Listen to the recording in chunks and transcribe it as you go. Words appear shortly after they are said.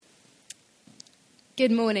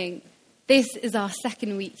Good morning. This is our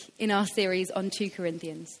second week in our series on 2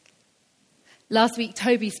 Corinthians. Last week,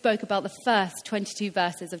 Toby spoke about the first 22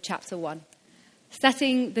 verses of chapter 1,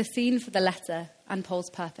 setting the scene for the letter and Paul's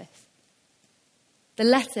purpose. The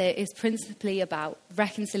letter is principally about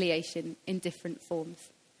reconciliation in different forms,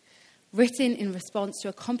 written in response to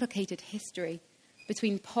a complicated history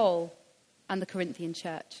between Paul and the Corinthian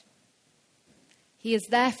church. He is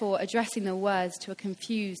therefore addressing the words to a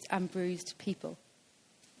confused and bruised people.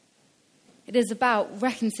 It is about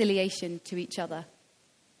reconciliation to each other,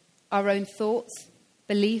 our own thoughts,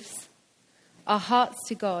 beliefs, our hearts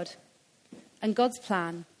to God, and God's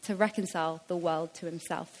plan to reconcile the world to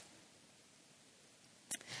himself.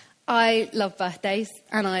 I love birthdays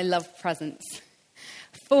and I love presents.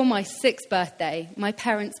 For my 6th birthday, my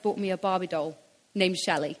parents bought me a Barbie doll named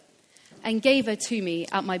Shelley and gave her to me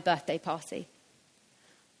at my birthday party.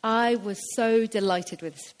 I was so delighted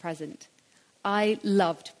with this present. I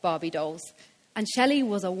loved Barbie dolls, and Shelley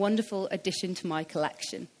was a wonderful addition to my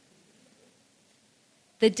collection.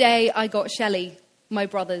 The day I got Shelley, my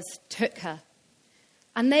brothers took her,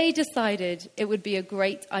 and they decided it would be a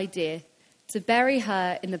great idea to bury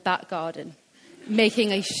her in the back garden,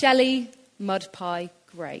 making a Shelley mud pie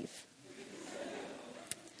grave.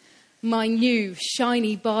 My new,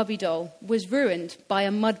 shiny Barbie doll was ruined by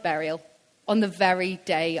a mud burial on the very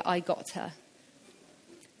day I got her.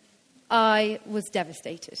 I was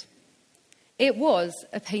devastated. It was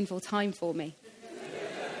a painful time for me.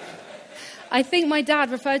 I think my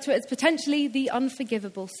dad referred to it as potentially the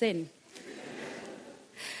unforgivable sin.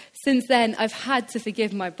 Since then, I've had to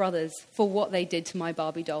forgive my brothers for what they did to my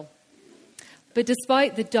Barbie doll. But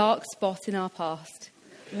despite the dark spot in our past,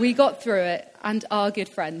 we got through it and are good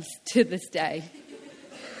friends to this day.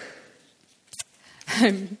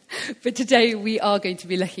 But today we are going to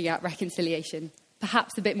be looking at reconciliation,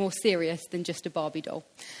 perhaps a bit more serious than just a Barbie doll,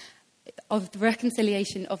 of the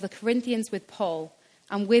reconciliation of the Corinthians with Paul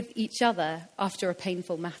and with each other after a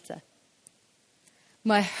painful matter.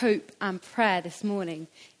 My hope and prayer this morning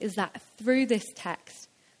is that through this text,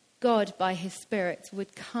 God, by his Spirit,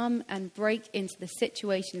 would come and break into the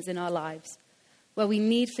situations in our lives where we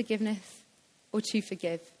need forgiveness or to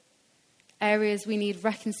forgive, areas we need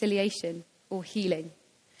reconciliation or healing,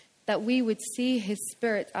 that we would see his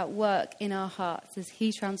Spirit at work in our hearts as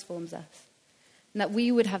he transforms us, and that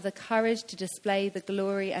we would have the courage to display the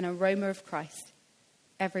glory and aroma of Christ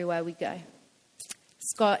everywhere we go.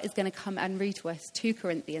 Scott is going to come and read to us 2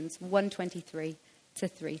 Corinthians 1:23 to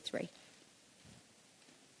 3:3.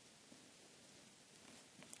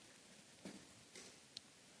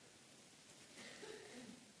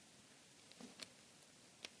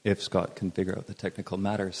 If Scott can figure out the technical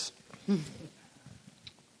matters.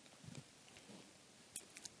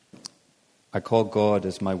 I call God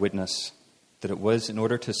as my witness that it was in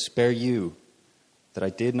order to spare you that I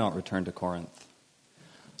did not return to Corinth.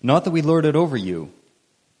 Not that we lord it over you,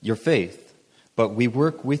 your faith, but we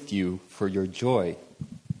work with you for your joy.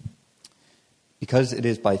 Because it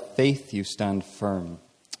is by faith you stand firm.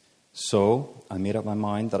 So I made up my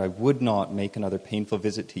mind that I would not make another painful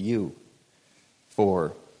visit to you.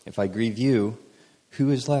 For if I grieve you, who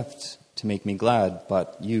is left to make me glad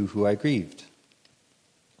but you who I grieved?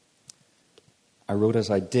 I wrote as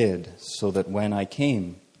I did, so that when I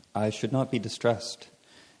came, I should not be distressed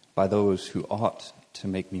by those who ought to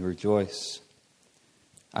make me rejoice.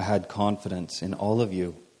 I had confidence in all of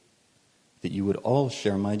you, that you would all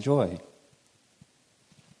share my joy.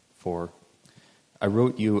 For I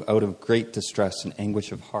wrote you out of great distress and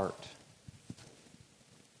anguish of heart,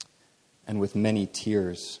 and with many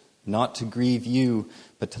tears, not to grieve you,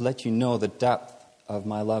 but to let you know the depth of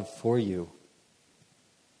my love for you.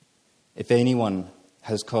 If anyone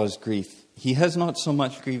has caused grief, he has not so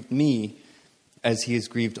much grieved me as he has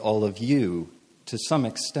grieved all of you, to some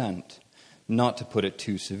extent, not to put it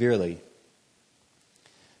too severely.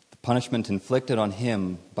 The punishment inflicted on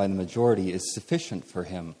him by the majority is sufficient for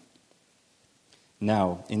him.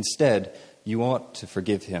 Now, instead, you ought to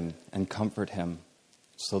forgive him and comfort him,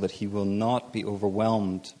 so that he will not be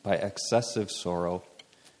overwhelmed by excessive sorrow.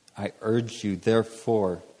 I urge you,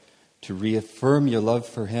 therefore, to reaffirm your love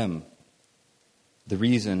for him. The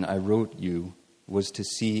reason I wrote you was to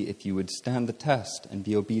see if you would stand the test and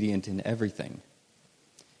be obedient in everything.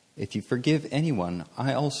 If you forgive anyone,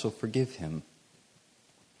 I also forgive him.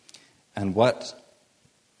 And what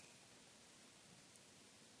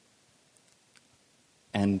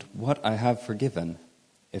I have forgiven,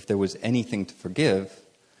 if there was anything to forgive,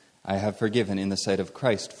 I have forgiven in the sight of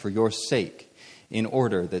Christ for your sake, in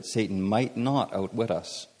order that Satan might not outwit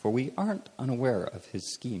us, for we aren't unaware of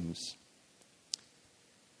his schemes.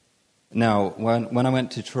 Now, when I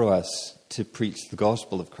went to Troas to preach the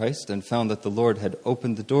gospel of Christ and found that the Lord had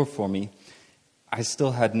opened the door for me, I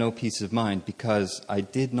still had no peace of mind because I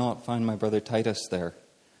did not find my brother Titus there.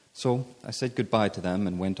 So I said goodbye to them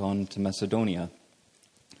and went on to Macedonia.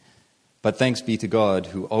 But thanks be to God,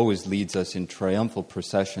 who always leads us in triumphal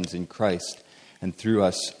processions in Christ, and through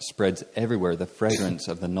us spreads everywhere the fragrance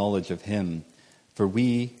of the knowledge of Him. For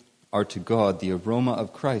we are to God the aroma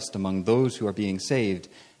of Christ among those who are being saved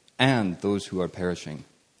and those who are perishing.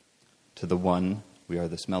 To the one, we are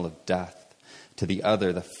the smell of death. To the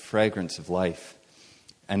other, the fragrance of life.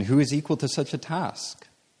 And who is equal to such a task?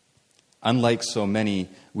 Unlike so many,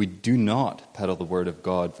 we do not peddle the word of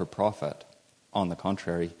God for profit. On the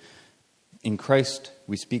contrary, in Christ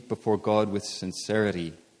we speak before God with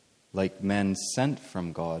sincerity, like men sent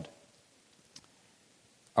from God.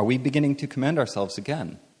 Are we beginning to commend ourselves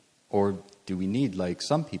again? Or do we need, like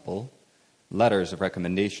some people, letters of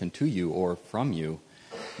recommendation to you or from you?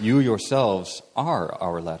 You yourselves are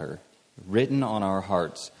our letter, written on our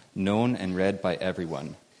hearts, known and read by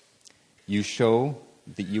everyone. You show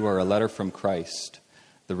that you are a letter from Christ,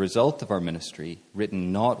 the result of our ministry,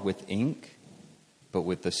 written not with ink, but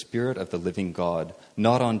with the Spirit of the living God,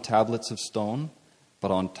 not on tablets of stone,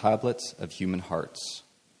 but on tablets of human hearts.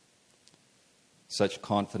 Such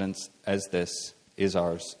confidence as this is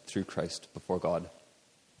ours through Christ before God.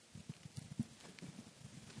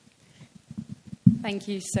 Thank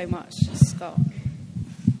you so much, Scott.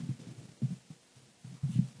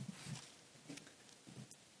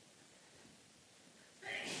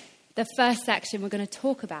 The first section we're going to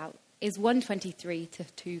talk about is 1:23 to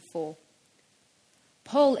 2:4.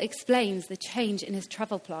 Paul explains the change in his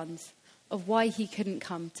travel plans of why he couldn't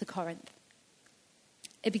come to Corinth.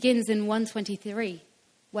 It begins in 1:23,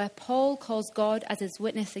 where Paul calls God as his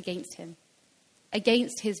witness against him,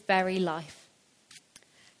 against his very life.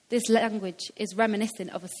 This language is reminiscent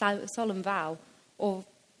of a solemn vow or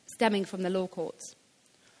stemming from the law courts.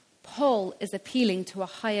 Paul is appealing to a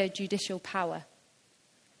higher judicial power.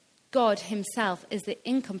 God himself is the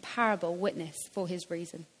incomparable witness for his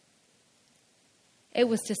reason. It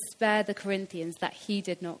was to spare the Corinthians that he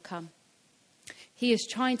did not come. He is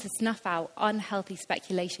trying to snuff out unhealthy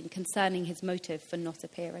speculation concerning his motive for not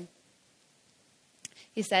appearing.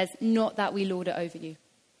 He says, not that we lord it over you.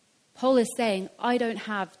 Paul is saying, I don't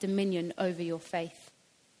have dominion over your faith.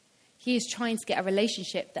 He is trying to get a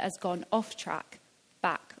relationship that has gone off track,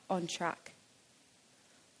 back on track.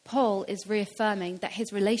 Paul is reaffirming that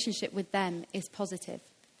his relationship with them is positive.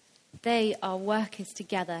 They are workers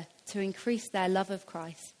together to increase their love of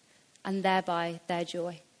Christ and thereby their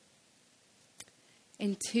joy.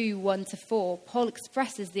 In 2:1-4, Paul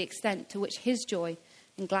expresses the extent to which his joy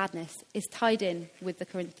and gladness is tied in with the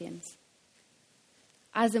Corinthians.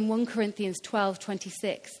 As in 1 Corinthians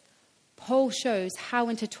 12:26, Paul shows how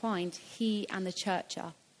intertwined he and the church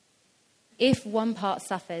are. If one part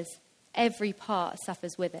suffers, every part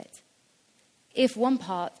suffers with it. If one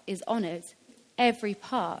part is honored, every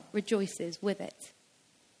part rejoices with it.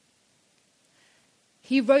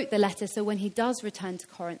 He wrote the letter so when he does return to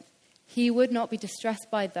Corinth, he would not be distressed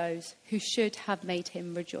by those who should have made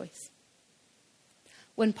him rejoice.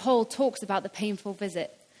 When Paul talks about the painful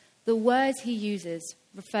visit, the word he uses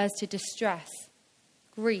refers to distress,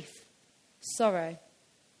 grief, sorrow,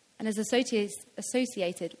 and is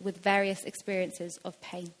associated with various experiences of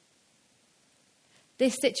pain.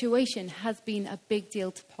 This situation has been a big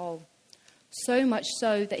deal to Paul, so much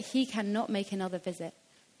so that he cannot make another visit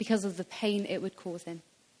because of the pain it would cause him.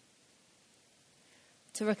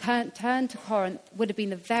 To return to Corinth would have been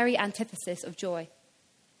the very antithesis of joy,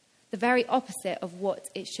 the very opposite of what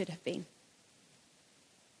it should have been.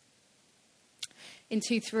 In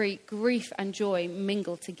 2:3, grief and joy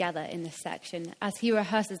mingle together in this section as he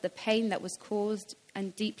rehearses the pain that was caused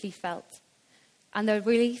and deeply felt, and the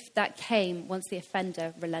relief that came once the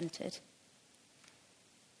offender relented.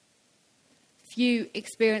 Few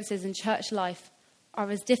experiences in church life are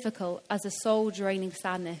as difficult as the soul-draining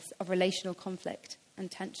sadness of relational conflict and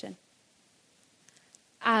tension.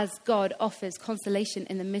 As God offers consolation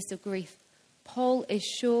in the midst of grief, Paul is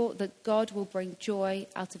sure that God will bring joy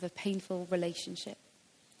out of a painful relationship.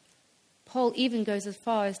 Paul even goes as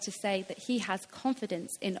far as to say that he has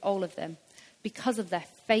confidence in all of them because of their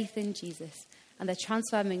faith in Jesus and the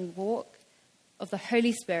transforming work of the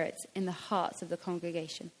Holy Spirit in the hearts of the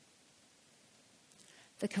congregation.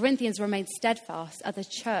 The Corinthians remained steadfast as the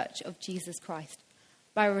church of Jesus Christ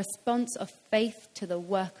by a response of faith to the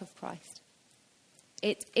work of Christ.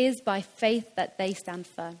 It is by faith that they stand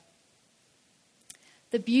firm.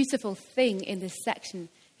 The beautiful thing in this section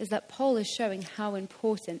is that Paul is showing how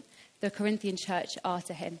important the Corinthian church are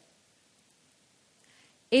to him.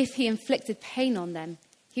 If he inflicted pain on them,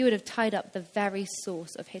 he would have tied up the very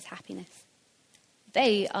source of his happiness.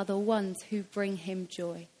 They are the ones who bring him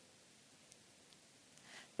joy.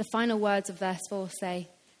 The final words of verse 4 say,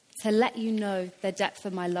 to let you know the depth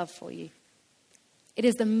of my love for you. It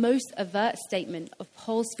is the most overt statement of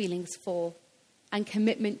Paul's feelings for and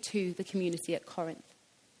commitment to the community at Corinth.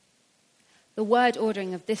 The word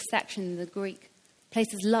ordering of this section in the Greek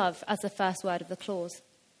places love as the first word of the clause.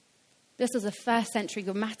 This was a first century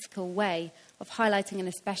grammatical way of highlighting an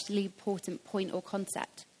especially important point or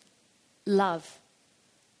concept. Love.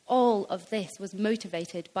 All of this was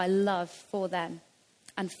motivated by love for them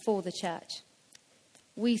and for the church.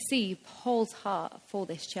 We see Paul's heart for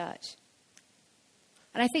this church.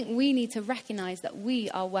 And I think we need to recognize that we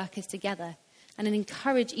are workers together and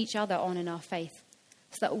encourage each other on in our faith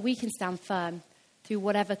so that we can stand firm through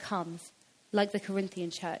whatever comes, like the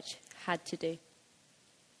Corinthian church had to do.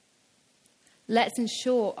 Let's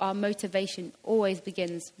ensure our motivation always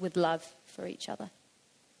begins with love for each other.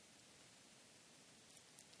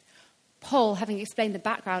 Paul, having explained the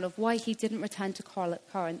background of why he didn't return to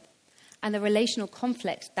Corinth and the relational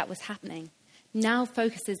conflict that was happening, now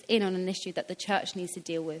focuses in on an issue that the church needs to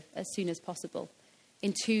deal with as soon as possible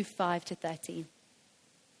in 2:5-13.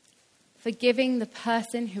 Forgiving the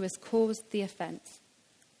person who has caused the offense,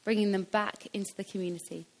 bringing them back into the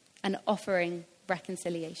community, and offering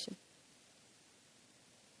reconciliation.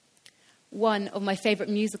 One of my favorite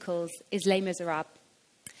musicals is Les Miserables.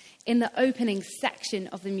 In the opening section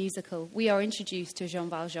of the musical, we are introduced to Jean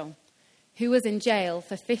Valjean, who was in jail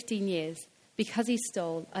for 15 years because he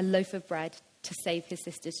stole a loaf of bread to save his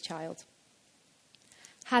sister's child.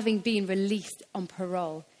 Having been released on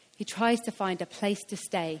parole, he tries to find a place to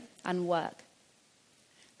stay and work.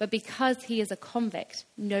 But because he is a convict,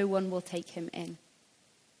 no one will take him in.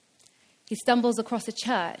 He stumbles across a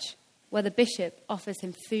church where the bishop offers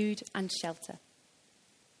him food and shelter.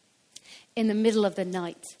 In the middle of the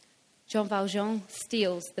night, Jean Valjean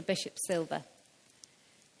steals the bishop's silver.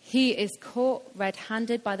 He is caught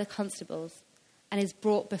red-handed by the constables and is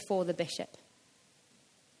brought before the bishop.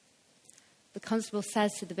 The constable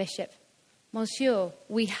says to the bishop, "Monsieur,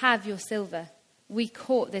 we have your silver. We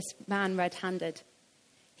caught this man red-handed.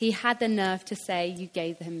 He had the nerve to say you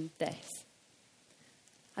gave him this."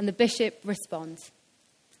 And the bishop responds,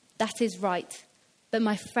 "That is right, but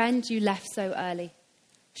my friend, you left so early.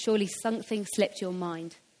 Surely something slipped your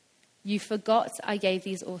mind. You forgot I gave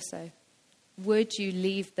these also. Would you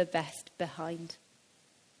leave the best behind?"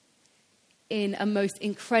 In a most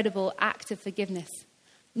incredible act of forgiveness,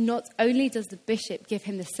 not only does the bishop give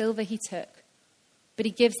him the silver he took, but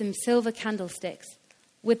he gives him silver candlesticks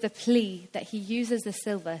with the plea that he uses the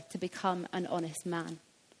silver to become an honest man.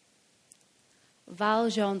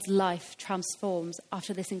 Valjean's life transforms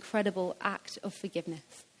after this incredible act of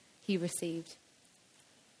forgiveness he received.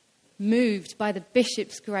 Moved by the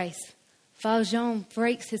bishop's grace, Valjean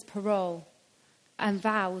breaks his parole and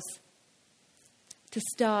vows to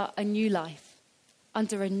start a new life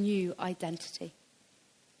under a new identity.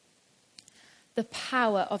 The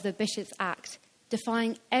power of the bishop's act,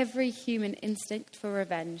 defying every human instinct for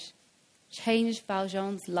revenge, changed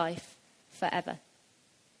Valjean's life forever.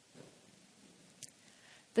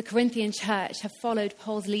 The Corinthian church have followed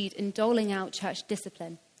Paul's lead in doling out church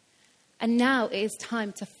discipline. And now it is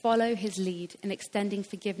time to follow his lead in extending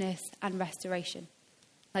forgiveness and restoration,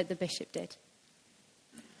 like the bishop did.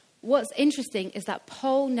 What's interesting is that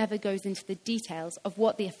Paul never goes into the details of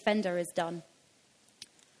what the offender has done.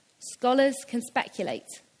 Scholars can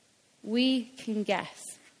speculate. We can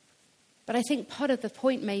guess. But I think part of the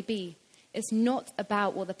point may be it's not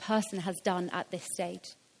about what the person has done at this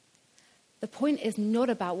stage. The point is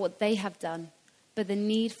not about what they have done, but the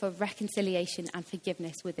need for reconciliation and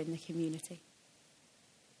forgiveness within the community.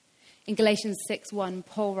 In Galatians 6:1,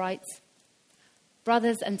 Paul writes,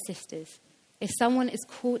 "Brothers and sisters, if someone is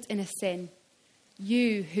caught in a sin,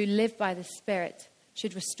 you who live by the Spirit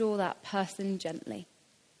should restore that person gently."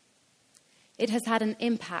 It has had an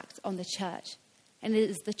impact on the church, and it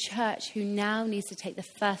is the church who now needs to take the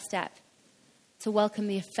first step to welcome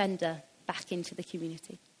the offender back into the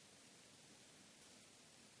community.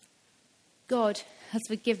 God has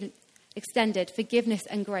extended forgiveness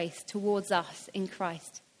and grace towards us in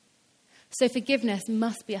Christ. So forgiveness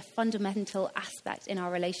must be a fundamental aspect in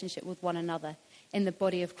our relationship with one another in the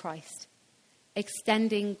body of Christ,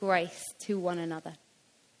 extending grace to one another.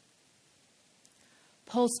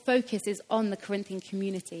 Paul's focus is on the Corinthian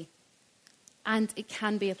community, and it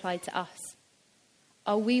can be applied to us.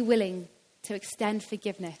 Are we willing to extend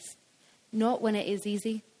forgiveness, not when it is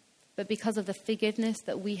easy, but because of the forgiveness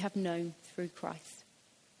that we have known through Christ?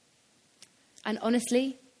 And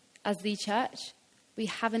honestly, as the church, we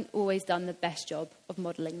haven't always done the best job of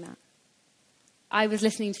modelling that. I was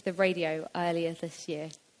listening to the radio earlier this year,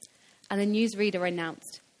 and a newsreader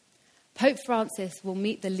announced, Pope Francis will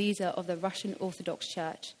meet the leader of the Russian Orthodox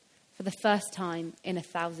Church for the first time in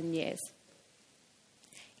 1,000 years.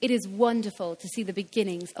 It is wonderful to see the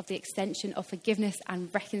beginnings of the extension of forgiveness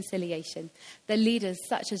and reconciliation that leaders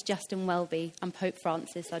such as Justin Welby and Pope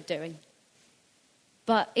Francis are doing.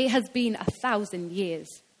 But it has been 1,000 years.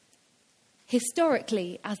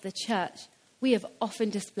 Historically, as the church, we have often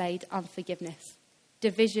displayed unforgiveness,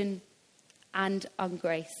 division, and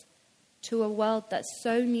ungrace to a world that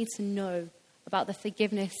so needs to know about the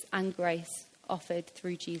forgiveness and grace offered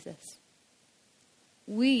through Jesus.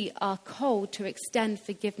 We are called to extend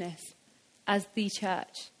forgiveness as the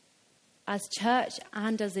church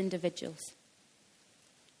and as individuals.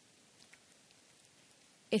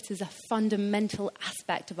 It is a fundamental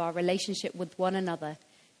aspect of our relationship with one another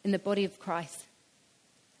in the body of Christ.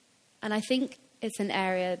 And I think it's an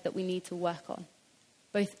area that we need to work on,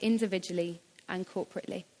 both individually and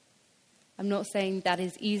corporately. I'm not saying that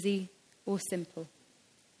is easy or simple.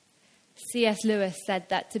 C.S. Lewis said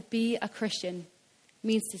that to be a Christian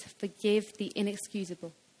means to forgive the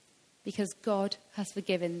inexcusable, because God has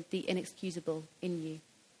forgiven the inexcusable in you.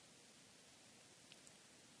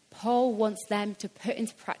 Paul wants them to put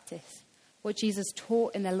into practice what Jesus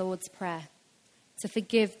taught in the Lord's Prayer, to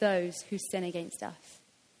forgive those who sin against us.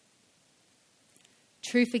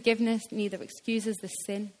 True forgiveness neither excuses the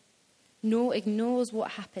sin nor ignores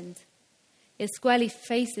what happened. It squarely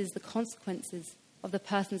faces the consequences of the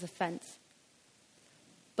person's offense.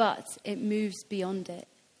 But it moves beyond it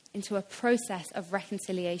into a process of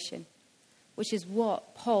reconciliation, which is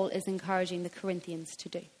what Paul is encouraging the Corinthians to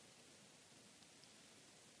do.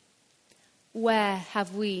 Where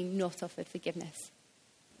have we not offered forgiveness?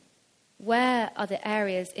 Where are the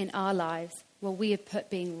areas in our lives where we have put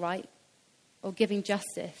being right or giving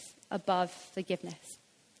justice above forgiveness?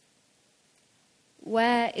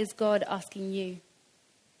 Where is God asking you,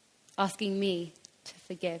 asking me to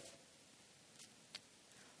forgive?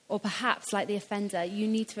 Or perhaps, like the offender, you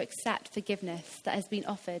need to accept forgiveness that has been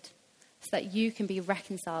offered so that you can be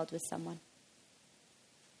reconciled with someone.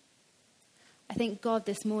 I think God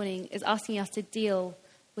this morning is asking us to deal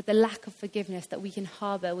with the lack of forgiveness that we can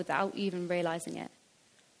harbour without even realising it,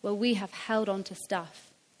 where we have held on to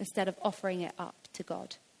stuff instead of offering it up to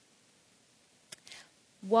God.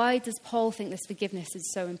 Why does Paul think this forgiveness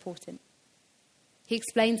is so important? He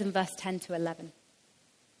explains in verse 10 to 11.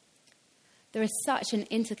 There is such an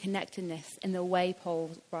interconnectedness in the way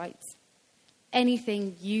Paul writes.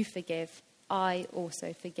 Anything you forgive, I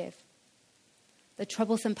also forgive. The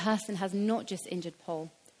troublesome person has not just injured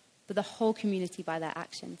Paul, but the whole community by their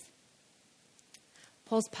actions.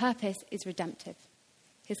 Paul's purpose is redemptive.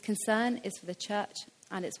 His concern is for the church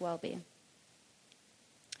and its well-being.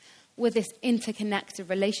 With this interconnected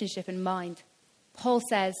relationship in mind, Paul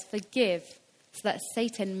says, forgive so that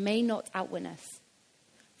Satan may not outwin us,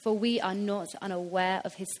 for we are not unaware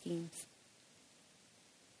of his schemes.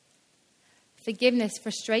 Forgiveness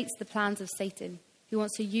frustrates the plans of Satan, who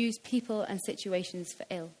wants to use people and situations for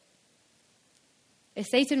ill. If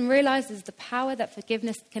Satan realizes the power that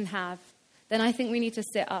forgiveness can have, then I think we need to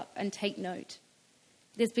sit up and take note.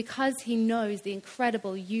 It is because he knows the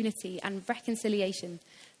incredible unity and reconciliation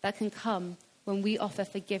that can come when we offer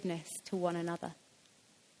forgiveness to one another.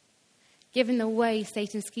 Given the way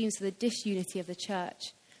Satan schemes for the disunity of the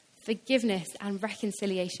church, forgiveness and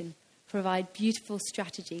reconciliation provide beautiful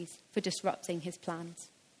strategies for disrupting his plans.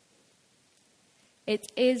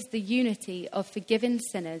 It is the unity of forgiven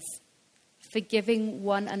sinners, forgiving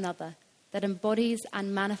one another, that embodies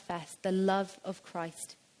and manifests the love of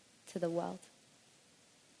Christ to the world.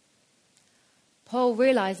 Paul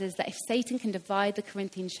realizes that if Satan can divide the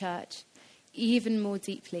Corinthian church even more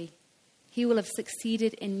deeply, he will have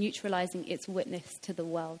succeeded in neutralizing its witness to the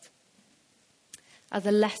world. As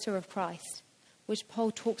a letter of Christ, which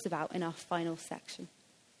Paul talks about in our final section.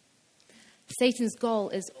 Satan's goal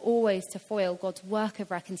is always to foil God's work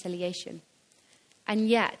of reconciliation. And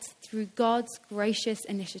yet, through God's gracious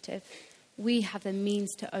initiative, we have the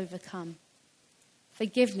means to overcome.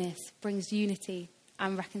 Forgiveness brings unity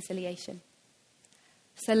and reconciliation.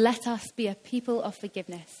 So let us be a people of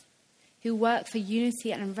forgiveness, who work for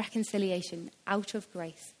unity and reconciliation out of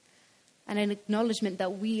grace, and an acknowledgement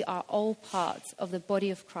that we are all parts of the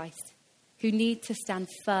body of Christ, who need to stand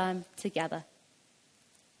firm together.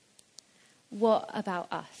 What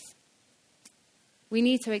about us? We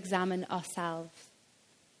need to examine ourselves,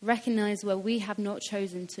 recognize where we have not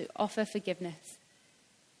chosen to offer forgiveness,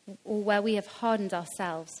 or where we have hardened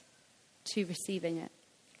ourselves, to receiving it.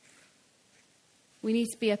 We need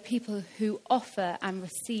to be a people who offer and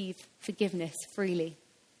receive forgiveness freely,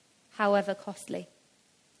 however costly.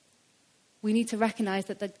 We need to recognize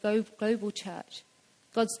that the global church,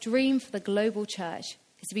 God's dream for the global church,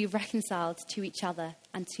 is to be reconciled to each other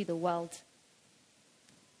and to the world.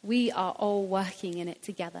 We are all working in it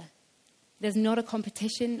together. There's not a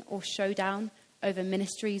competition or showdown over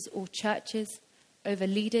ministries or churches, over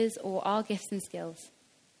leaders or our gifts and skills.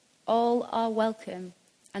 All are welcome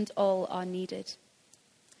and all are needed.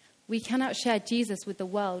 We cannot share Jesus with the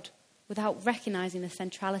world without recognizing the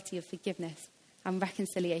centrality of forgiveness and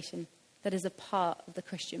reconciliation that is a part of the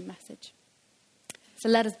Christian message. So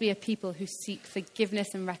let us be a people who seek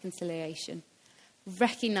forgiveness and reconciliation,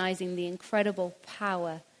 recognizing the incredible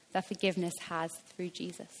power that forgiveness has through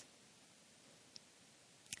Jesus.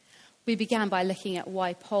 We began by looking at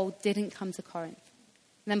why Paul didn't come to Corinth.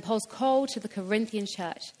 And then Paul's call to the Corinthian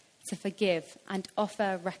church to forgive and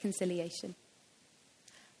offer reconciliation.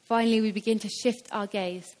 Finally, we begin to shift our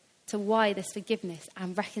gaze to why this forgiveness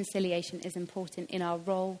and reconciliation is important in our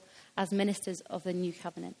role as ministers of the new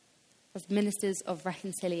covenant, as ministers of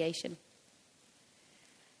reconciliation.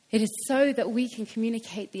 It is so that we can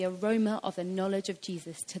communicate the aroma of the knowledge of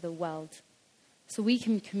Jesus to the world, so we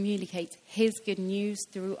can communicate his good news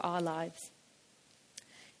through our lives.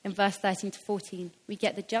 In verse 13 to 14, we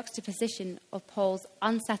get the juxtaposition of Paul's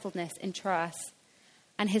unsettledness in Troas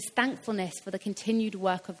and his thankfulness for the continued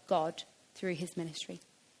work of God through his ministry.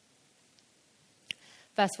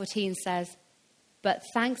 Verse 14 says, "But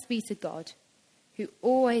thanks be to God, who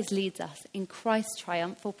always leads us in Christ's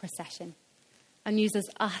triumphal procession and uses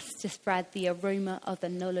us to spread the aroma of the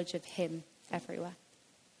knowledge of him everywhere."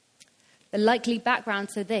 The likely background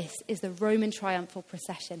to this is the Roman triumphal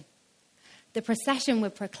procession. The procession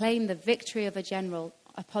would proclaim the victory of a general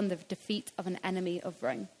upon the defeat of an enemy of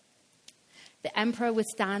Rome. The emperor would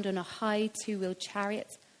stand on a high two-wheeled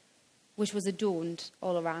chariot, which was adorned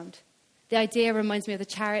all around. The idea reminds me of the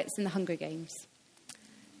chariots in the Hunger Games.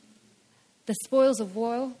 The spoils of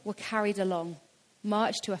war were carried along,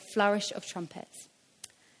 marched to a flourish of trumpets.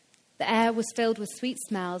 The air was filled with sweet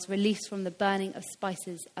smells released from the burning of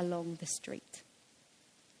spices along the street.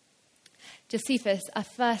 Josephus, a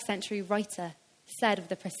first-century writer, said of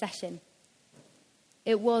the procession,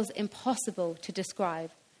 "It was impossible to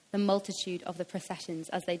describe the multitude of the processions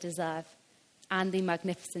as they deserve and the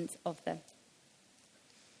magnificence of them."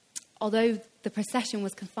 Although the procession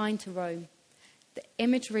was confined to Rome, the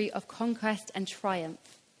imagery of conquest and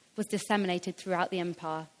triumph was disseminated throughout the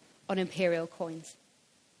empire on imperial coins.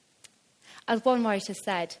 As one writer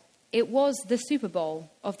said, it was the Super Bowl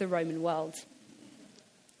of the Roman world.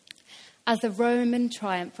 As the Roman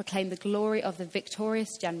triumph proclaimed the glory of the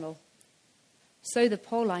victorious general, so the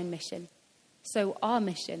Pauline mission, so our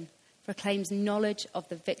mission proclaims knowledge of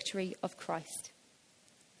the victory of Christ.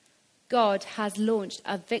 God has launched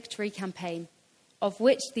a victory campaign of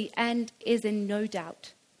which the end is in no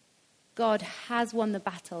doubt. God has won the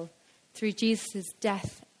battle through Jesus'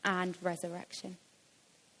 death and resurrection.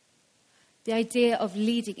 The idea of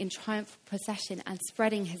leading in triumphal procession and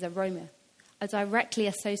spreading his aroma are directly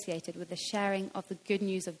associated with the sharing of the good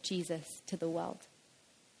news of Jesus to the world.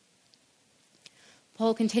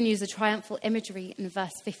 Paul continues the triumphal imagery in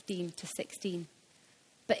verse 15 to 16,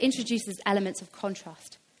 but introduces elements of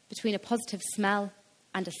contrast between a positive smell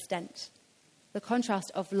and a stench, the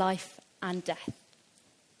contrast of life and death.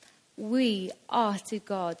 We are to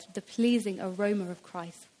God the pleasing aroma of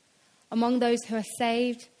Christ among those who are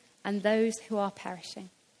saved and those who are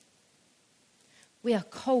perishing. We are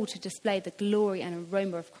called to display the glory and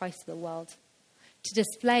aroma of Christ to the world, to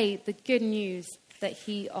display the good news that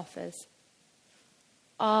he offers.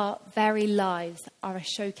 Our very lives are a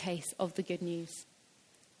showcase of the good news.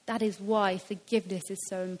 That is why forgiveness is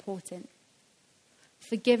so important.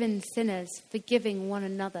 Forgiven sinners, forgiving one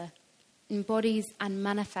another, embodies and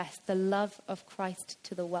manifests the love of Christ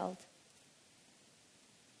to the world.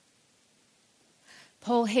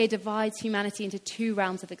 Paul here divides humanity into two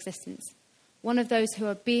realms of existence. One of those who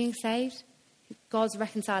are being saved, God's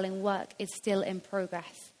reconciling work is still in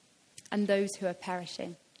progress, and those who are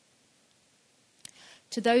perishing.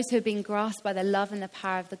 To those who have been grasped by the love and the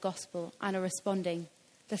power of the gospel and are responding,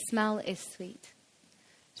 the smell is sweet.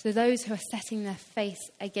 To those who are setting their face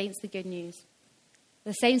against the good news,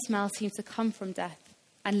 the same smell seems to come from death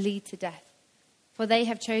and lead to death, for they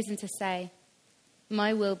have chosen to say,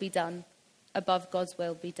 "My will be done above God's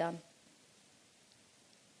will be done."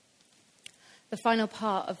 The final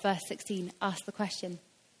part of verse 16 asks the question,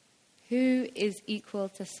 who is equal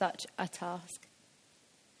to such a task?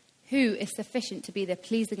 Who is sufficient to be the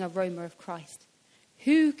pleasing aroma of Christ?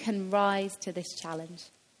 Who can rise to this challenge?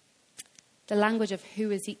 The language of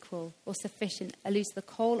who is equal or sufficient alludes to the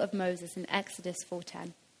call of Moses in Exodus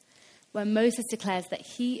 4:10, where Moses declares that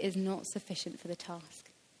he is not sufficient for the task.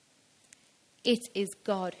 It is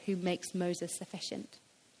God who makes Moses sufficient.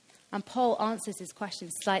 And Paul answers his question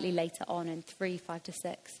slightly later on in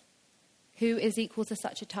 3:5-6. Who is equal to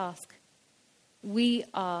such a task? We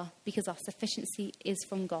are, because our sufficiency is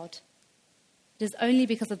from God. It is only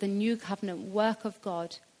because of the new covenant work of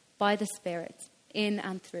God by the Spirit in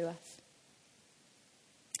and through us.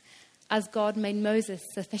 As God made Moses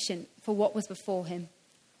sufficient for what was before him,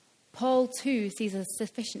 Paul too sees a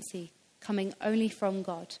sufficiency coming only from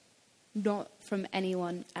God, not from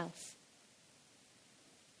anyone else.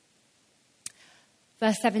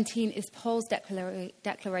 Verse 17 is Paul's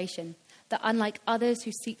declaration that unlike others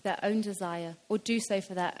who seek their own desire or do so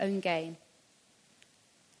for their own gain,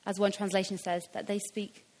 as one translation says, that they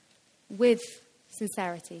speak with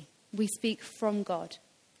sincerity. We speak from God.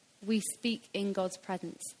 We speak in God's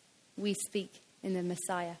presence. We speak in the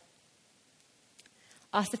Messiah.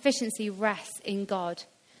 Our sufficiency rests in God,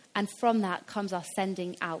 and from that comes our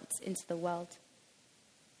sending out into the world.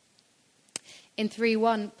 In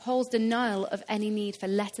 3:1, Paul's denial of any need for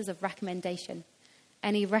letters of recommendation,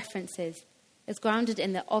 any references, is grounded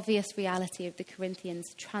in the obvious reality of the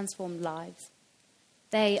Corinthians' transformed lives.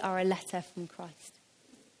 They are a letter from Christ.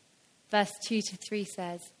 Verse 2-3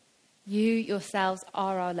 says, "You yourselves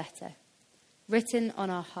are our letter, written on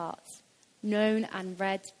our hearts, known and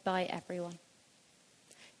read by everyone.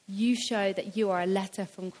 You show that you are a letter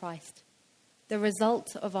from Christ, the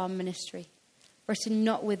result of our ministry, written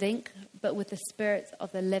not with ink, but with the Spirit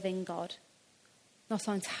of the living God, not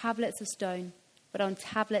on tablets of stone, but on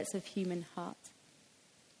tablets of human heart."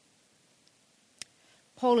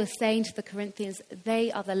 Paul is saying to the Corinthians,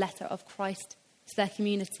 they are the letter of Christ to their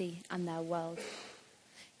community and their world.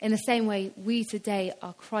 In the same way, we today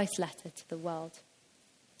are Christ's letter to the world.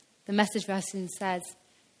 The Message version says,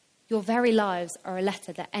 "Your very lives are a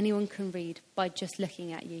letter that anyone can read by just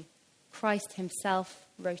looking at you. Christ himself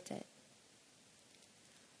wrote it."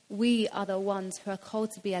 We are the ones who are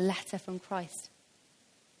called to be a letter from Christ.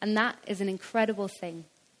 And that is an incredible thing,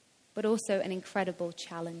 but also an incredible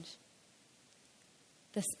challenge.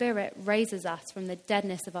 The Spirit raises us from the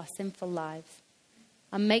deadness of our sinful lives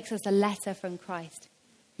and makes us a letter from Christ,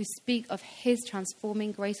 who speak of his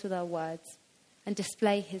transforming grace with our words and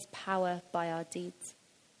display his power by our deeds.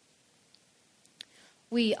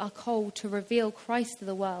 We are called to reveal Christ to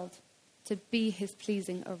the world, to be his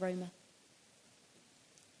pleasing aroma.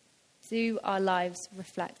 Do our lives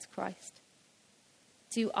reflect Christ?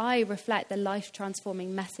 Do I reflect the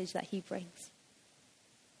life-transforming message that he brings?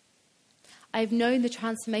 I have known the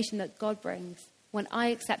transformation that God brings when I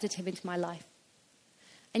accepted him into my life.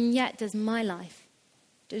 And yet does my life,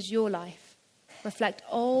 does your life, reflect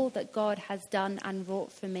all that God has done and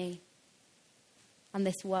wrought for me and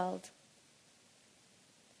this world?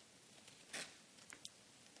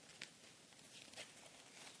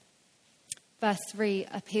 Verse 3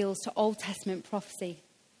 appeals to Old Testament prophecy,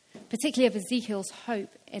 particularly of Ezekiel's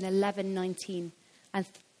hope in 11:19 and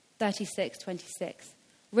 36:26,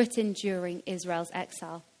 written during Israel's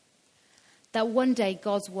exile. That one day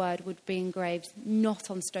God's word would be engraved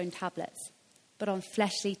not on stone tablets, but on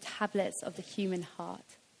fleshly tablets of the human heart.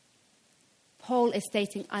 Paul is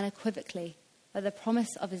stating unequivocally that the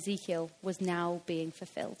promise of Ezekiel was now being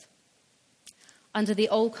fulfilled. Under the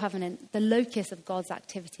Old Covenant, the locus of God's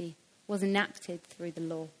activity was enacted through the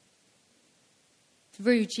law.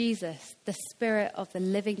 Through Jesus, the Spirit of the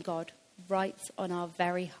living God writes on our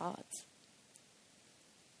very hearts.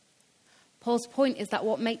 Paul's point is that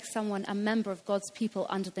what makes someone a member of God's people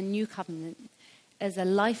under the new covenant is a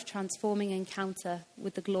life-transforming encounter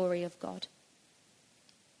with the glory of God.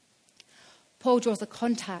 Paul draws a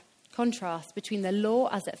contrast between the law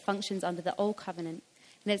as it functions under the old covenant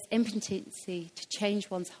and its impotency to change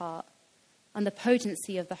one's heart, and the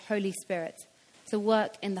potency of the Holy Spirit to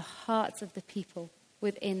work in the hearts of the people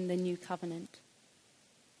within the new covenant.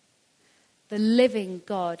 The living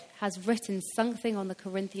God has written something on the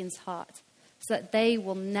Corinthians' heart so that they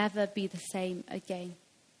will never be the same again.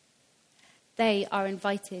 They are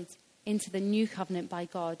invited into the new covenant by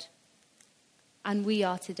God, and we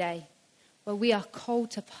are today, where we are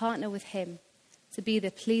called to partner with him to be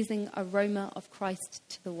the pleasing aroma of Christ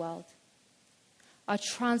to the world. Our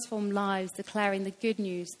transformed lives declaring the good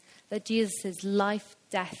news that Jesus' life,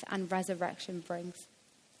 death, and resurrection brings.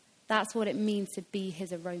 That's what it means to be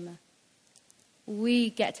his aroma.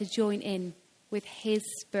 We get to join in with his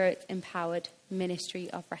Spirit-empowered ministry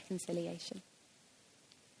of reconciliation.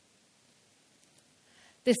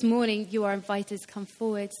 This morning, you are invited to come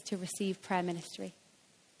forward to receive prayer ministry.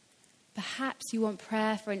 Perhaps you want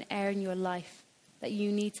prayer for an area in your life that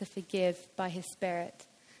you need to forgive by his Spirit,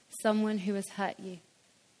 someone who has hurt you.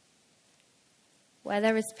 Where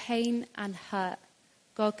there is pain and hurt,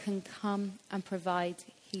 God can come and provide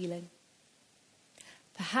healing.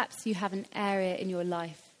 Perhaps you have an area in your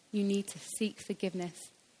life you need to seek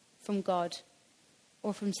forgiveness from God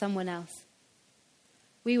or from someone else.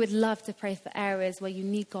 We would love to pray for areas where you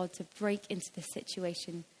need God to break into the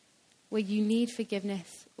situation, where you need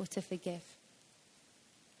forgiveness or to forgive.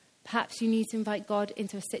 Perhaps you need to invite God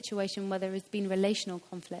into a situation where there has been relational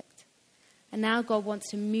conflict. And now God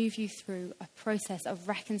wants to move you through a process of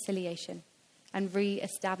reconciliation and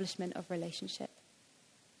re-establishment of relationship.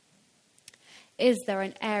 Is there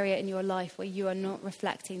an area in your life where you are not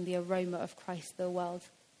reflecting the aroma of Christ to the world?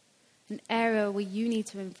 An area where you need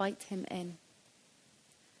to invite him in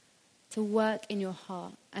to work in your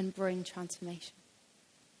heart and bring transformation.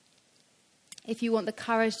 If you want the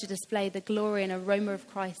courage to display the glory and aroma of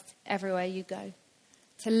Christ everywhere you go,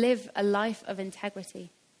 to live a life of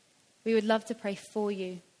integrity, we would love to pray for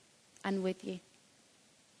you and with you.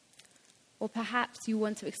 Or perhaps you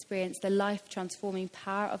want to experience the life-transforming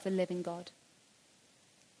power of the living God.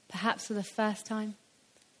 Perhaps for the first time,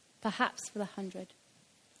 perhaps for the 100th.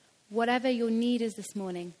 Whatever your need is this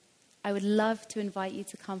morning, I would love to invite you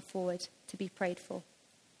to come forward to be prayed for.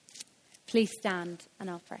 Please stand and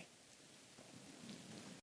I'll pray.